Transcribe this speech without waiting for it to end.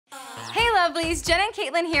lovelies, Jen and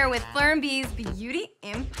Caitlin here with Fleur Bee's Beauty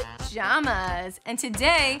in Pajamas. And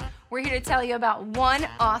today, we're here to tell you about one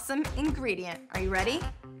awesome ingredient. Are you ready?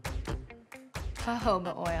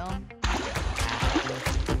 Jojoba oil.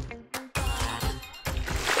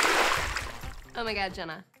 Oh my God,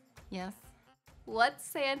 Jenna. Yes? What's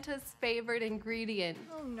Santa's favorite ingredient?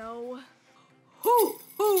 Oh no.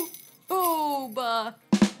 Jojoba.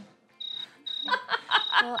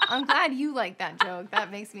 Well, I'm glad you like that joke.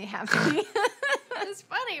 That makes me happy. It's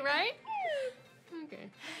funny, right?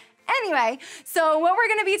 Okay. Anyway, so what we're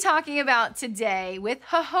gonna be talking about today with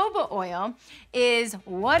jojoba oil is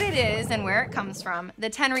what it is and where it comes from,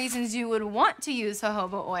 the 10 reasons you would want to use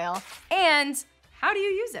jojoba oil, and how do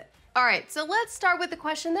you use it? All right, so let's start with the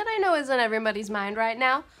question that I know is on everybody's mind right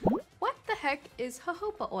now. What the heck is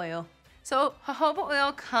jojoba oil? So jojoba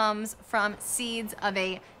oil comes from seeds of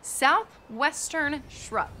a southwestern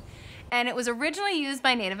shrub, and it was originally used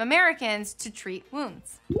by Native Americans to treat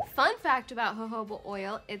wounds. Fun fact about jojoba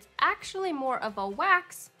oil, it's actually more of a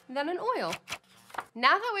wax than an oil.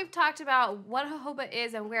 Now that we've talked about what jojoba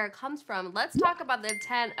is and where it comes from, let's talk about the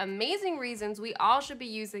 10 amazing reasons we all should be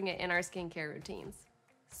using it in our skincare routines.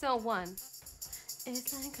 So 1,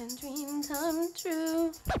 it's like a dream come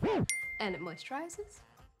true, and it moisturizes.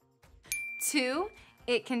 2,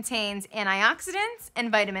 it contains antioxidants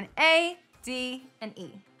and vitamin A, D, and E.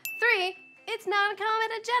 3, it's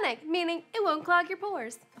non-comedogenic, meaning it won't clog your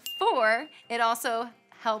pores. 4, it also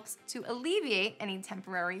helps to alleviate any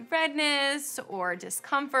temporary redness or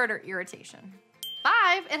discomfort or irritation.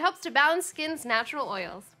 5, it helps to balance skin's natural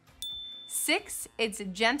oils. 6, it's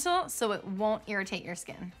gentle so it won't irritate your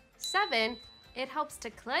skin. 7, it helps to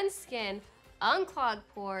cleanse skin, unclog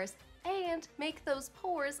pores, and make those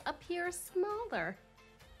pores appear smaller.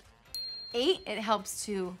 8, it helps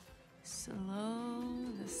to slow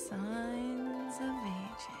the signs of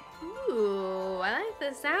aging. Ooh, I like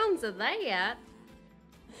the sounds of that.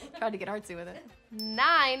 Tried to get artsy with it.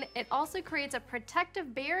 9, it also creates a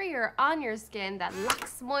protective barrier on your skin that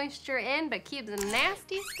locks moisture in but keeps the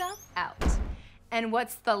nasty stuff out. And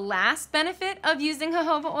what's the last benefit of using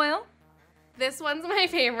jojoba oil? This one's my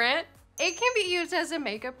favorite. It can be used as a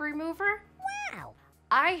makeup remover. Wow.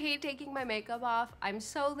 I hate taking my makeup off. I'm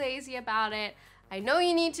so lazy about it. I know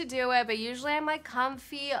you need to do it, but usually I'm like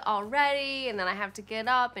comfy already, and then I have to get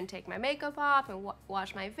up and take my makeup off and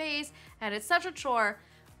wash my face, and it's such a chore,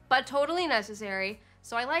 but totally necessary.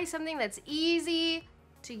 So I like something that's easy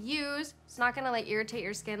to use. It's not gonna like irritate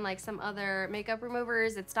your skin like some other makeup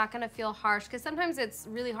removers. It's not gonna feel harsh, because sometimes it's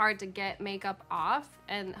really hard to get makeup off,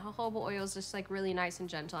 and jojoba oil is just like really nice and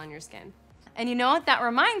gentle on your skin. And you know what? That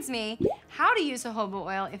reminds me how to use jojoba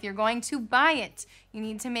oil. If you're going to buy it, you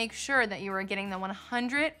need to make sure that you are getting the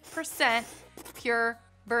 100% pure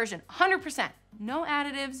version. 100%. No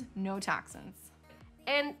additives, no toxins.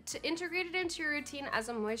 And to integrate it into your routine as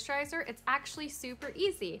a moisturizer, it's actually super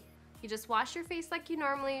easy. You just wash your face like you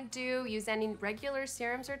normally do, use any regular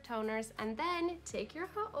serums or toners, and then take your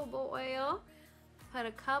jojoba oil, put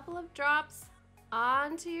a couple of drops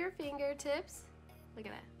onto your fingertips. Look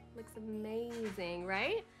at that. Looks amazing,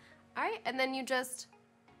 right? All right, and then you just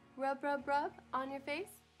rub on your face,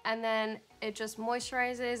 and then it just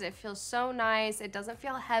moisturizes. It feels so nice. It doesn't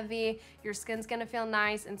feel heavy. Your skin's gonna feel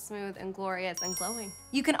nice and smooth and glorious and glowing.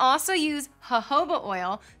 You can also use jojoba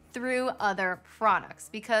oil through other products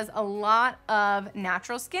because a lot of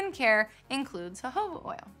natural skincare includes jojoba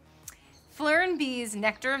oil. Fleur Bee's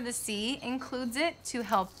Nectar of the Sea includes it to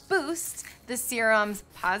help boost the serum's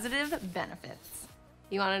positive benefits.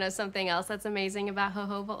 You wanna know something else that's amazing about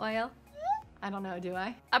jojoba oil? I don't know, do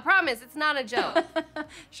I? I promise, it's not a joke.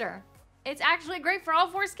 Sure. It's actually great for all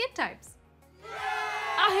 4 skin types.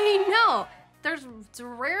 I know. It's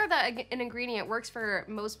rare that an ingredient works for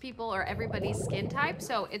most people or everybody's skin type,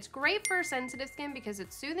 so it's great for sensitive skin because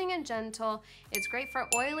it's soothing and gentle. It's great for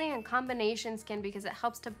oily and combination skin because it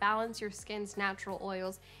helps to balance your skin's natural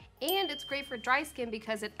oils. And it's great for dry skin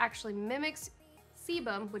because it actually mimics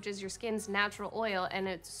sebum, which is your skin's natural oil, and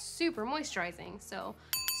it's super moisturizing. So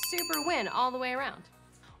super win all the way around.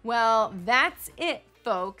 Well, that's it,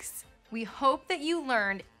 folks. We hope that you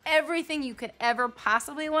learned everything you could ever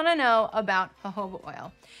possibly want to know about jojoba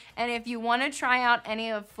oil. And if you want to try out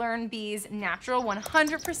any of Fleur Bee's natural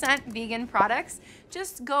 100% vegan products,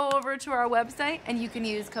 just go over to our website and you can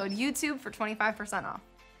use code YouTube for 25% off.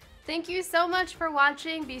 Thank you so much for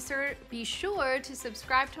watching. Be sure to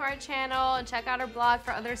subscribe to our channel and check out our blog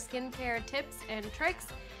for other skincare tips and tricks.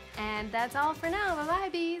 And that's all for now. Bye-bye,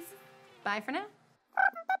 bees. Bye for now.